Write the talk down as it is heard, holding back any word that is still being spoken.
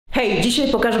Hej,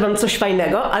 dzisiaj pokażę wam coś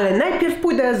fajnego, ale najpierw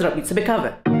pójdę zrobić sobie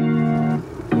kawę.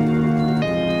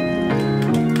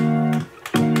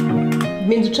 W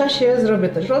międzyczasie zrobię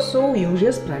też rosół i już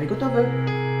jest prawie gotowy.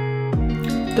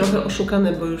 Trochę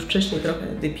oszukany, bo już wcześniej trochę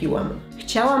wypiłam.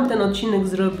 Chciałam ten odcinek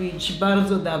zrobić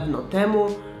bardzo dawno temu.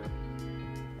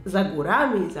 Za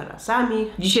górami, za lasami.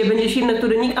 Dzisiaj będzie film, na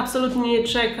który nikt absolutnie nie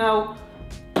czekał.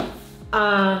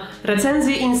 A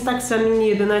recenzje INSTAXa MINI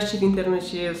 11 w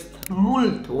internecie jest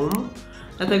multum.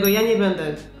 Dlatego ja nie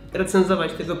będę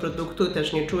recenzować tego produktu,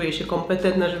 też nie czuję się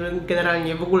kompetentna, żeby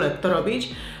generalnie w ogóle to robić.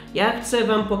 Ja chcę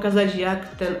wam pokazać,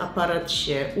 jak ten aparat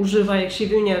się używa, jak się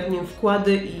wymienia w nim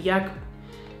wkłady i jak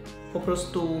po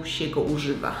prostu się go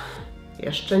używa.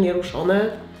 Jeszcze nie ruszone.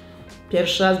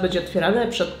 Pierwszy raz będzie otwierane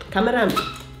przed kamerami.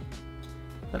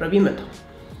 Robimy to.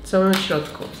 Co mamy w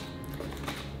środku?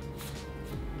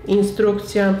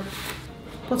 Instrukcja.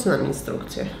 Po co nam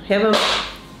instrukcja?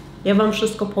 Ja wam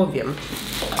wszystko powiem.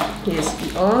 Jest i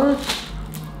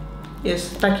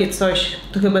jest takie coś,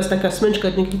 to chyba jest taka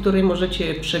smyczka, dzięki której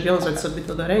możecie przewiązać sobie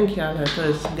to do ręki, ale to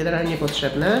jest generalnie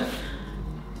potrzebne.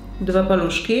 2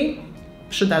 paluszki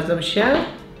przydadzą się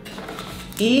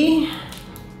i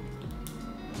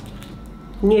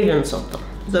nie wiem co to.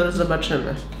 Zaraz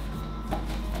zobaczymy.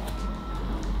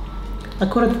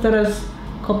 Akurat teraz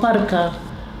koparka.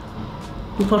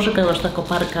 I poczekam, aż ta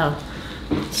koparka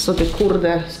sobie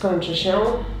kurde skończy się.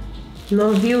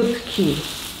 Nowiutki.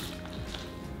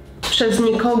 Przez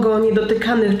nikogo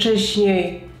niedotykany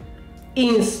wcześniej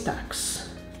INSTAX.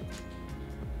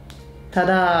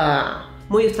 Tada!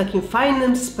 Mój jest w takim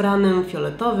fajnym, spranym,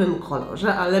 fioletowym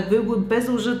kolorze, ale byłby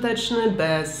bezużyteczny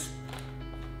bez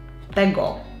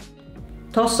tego.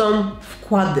 To są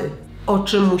wkłady. O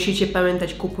czym musicie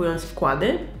pamiętać, kupując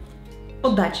wkłady? O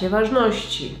dacie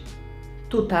ważności.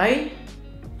 Tutaj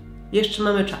jeszcze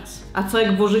mamy czas. A co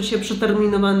jak włożycie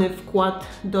przeterminowany wkład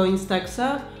do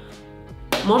INSTAXa?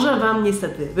 Może wam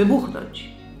niestety wybuchnąć.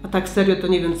 A tak serio to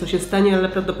nie wiem co się stanie, ale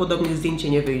prawdopodobnie zdjęcie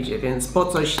nie wyjdzie, więc po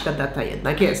coś ta data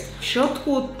jednak jest. W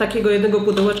środku takiego jednego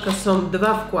pudełeczka są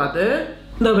 2 wkłady.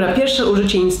 Dobra, pierwsze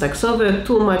użycie INSTAXowe.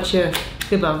 Tu macie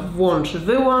chyba włącz,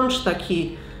 wyłącz,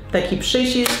 taki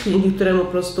przycisk, dzięki któremu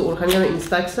po prostu uruchamiamy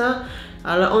INSTAXa,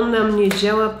 ale on nam nie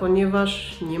działa,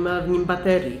 ponieważ nie ma w nim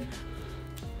baterii.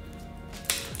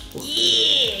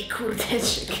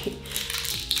 Kurdeczki.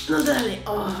 No dalej,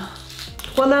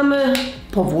 Wkładamy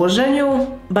po włożeniu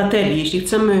baterii. Jeśli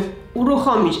chcemy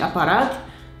uruchomić aparat,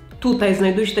 tutaj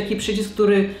znajduje się taki przycisk,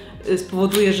 który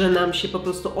spowoduje, że nam się po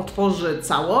prostu otworzy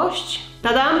całość.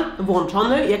 Tadam,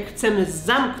 włączony. Jak chcemy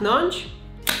zamknąć,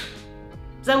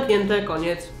 zamknięte,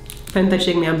 koniec.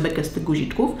 Pamiętacie, jak miałam bekę z tych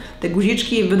guziczków? Te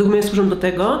guziczki według mnie służą do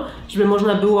tego, żeby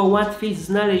można było łatwiej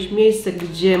znaleźć miejsce,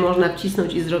 gdzie można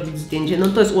wcisnąć i zrobić zdjęcie. No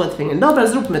to jest ułatwienie. Dobra,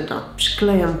 zróbmy to.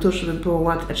 Przyklejam to, żeby było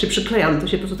łatwiej. Czy przyklejam, to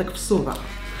się po prostu tak wsuwa.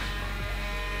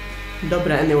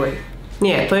 Dobra, anyway.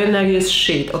 Nie, to jednak jest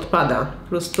shit, odpada. Po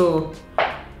prostu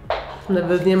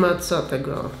nawet nie ma co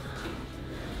tego.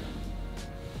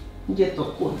 Gdzie to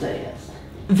kurde jest?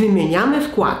 Wymieniamy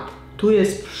wkład. Tu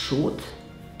jest przód.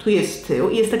 Tu jest tył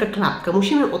i jest taka klapka.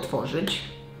 Musimy otworzyć.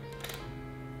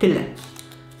 Tyle.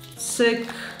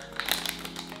 Cyk.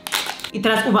 I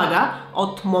teraz uwaga,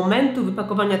 od momentu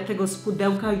wypakowania tego z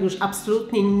pudełka już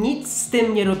absolutnie nic z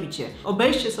tym nie robicie.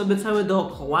 Obejrzcie sobie całe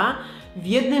dookoła. W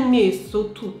jednym miejscu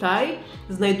tutaj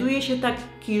znajduje się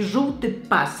taki żółty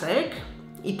pasek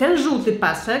i ten żółty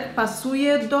pasek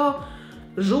pasuje do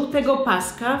żółtego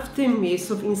paska w tym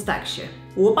miejscu w INSTAXie.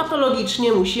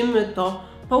 Łopatologicznie musimy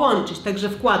to połączyć, także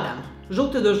wkładam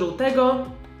żółty do żółtego,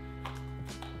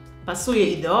 pasuje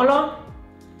ideolo.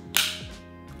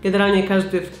 Generalnie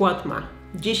każdy wkład ma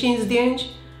 10 zdjęć,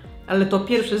 ale to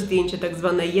pierwsze zdjęcie, tak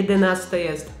zwane 11,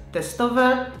 jest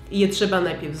testowe i je trzeba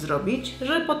najpierw zrobić,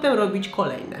 żeby potem robić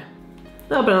kolejne.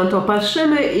 Dobra, no to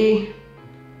patrzymy i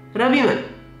robimy.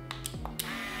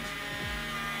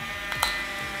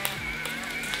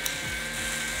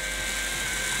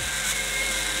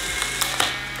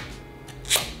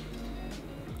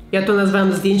 Ja to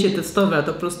nazwałam zdjęcie testowe, a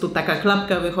to po prostu taka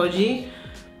klapka wychodzi.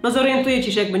 No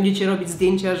zorientujecie się, jak będziecie robić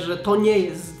zdjęcia, że to nie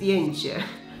jest zdjęcie.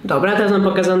 Dobra, teraz mam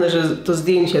pokazane, że to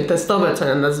zdjęcie testowe, co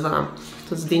ja nazwałam.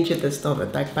 To zdjęcie testowe,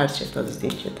 tak? Patrzcie, to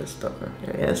zdjęcie testowe.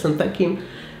 Ja jestem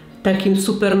takim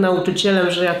super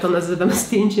nauczycielem, że ja to nazywam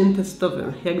zdjęciem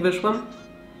testowym. Jak wyszłam?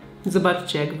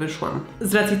 Zobaczcie, jak wyszłam.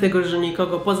 Z racji tego, że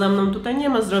nikogo poza mną tutaj nie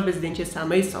ma, zrobię zdjęcie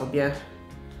samej sobie.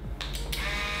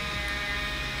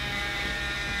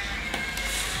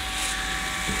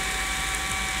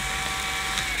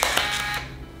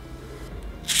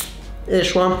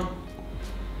 Wyszło.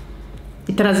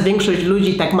 I teraz większość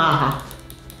ludzi tak macha.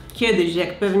 Kiedyś,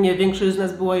 jak pewnie większość z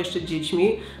nas była jeszcze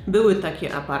dziećmi, były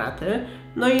takie aparaty.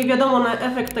 No i wiadomo, na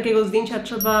efekt takiego zdjęcia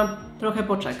trzeba trochę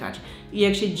poczekać. I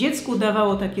jak się dziecku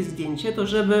dawało takie zdjęcie, to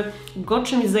żeby go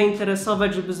czymś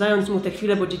zainteresować, żeby zająć mu te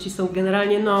chwilę, bo dzieci są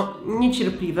generalnie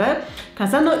niecierpliwe,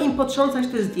 kazano im potrząsać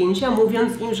te zdjęcia,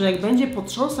 mówiąc im, że jak będzie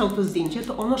potrząsał to zdjęcie,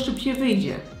 to ono szybciej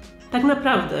wyjdzie. Tak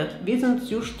naprawdę,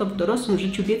 wiedząc już to w dorosłym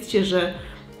życiu, wiedzcie, że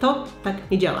to tak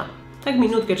nie działa. Tak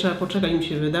minutkę trzeba poczekać, mi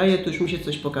się wydaje, tu już mi się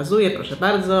coś pokazuje, proszę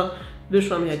bardzo.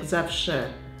 Wyszłam jak zawsze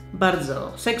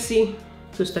bardzo sexy.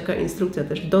 To jest taka instrukcja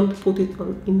też, don't put it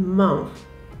on in mouth.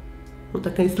 No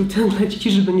taka instrukcja dla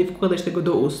dzieci, żeby nie wkładać tego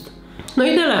do ust. No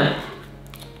i tyle.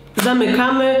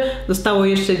 Zamykamy, zostało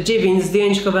jeszcze 9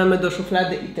 zdjęć, chowamy do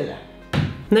szuflady i tyle.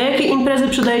 Na jakie imprezy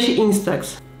przydaje się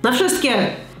Instax? Na wszystkie!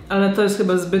 Ale to jest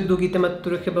chyba zbyt długi temat,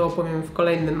 który chyba opowiem w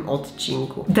kolejnym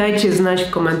odcinku. Dajcie znać w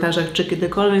komentarzach, czy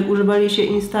kiedykolwiek używaliście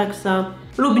Instaxa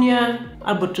lub nie,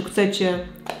 albo czy chcecie,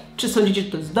 czy sądzicie,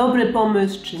 że to jest dobry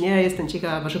pomysł, czy nie. Jestem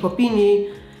ciekawa waszych opinii.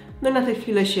 No i na tę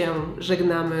chwilę się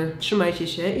żegnamy. Trzymajcie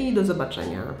się i do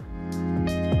zobaczenia.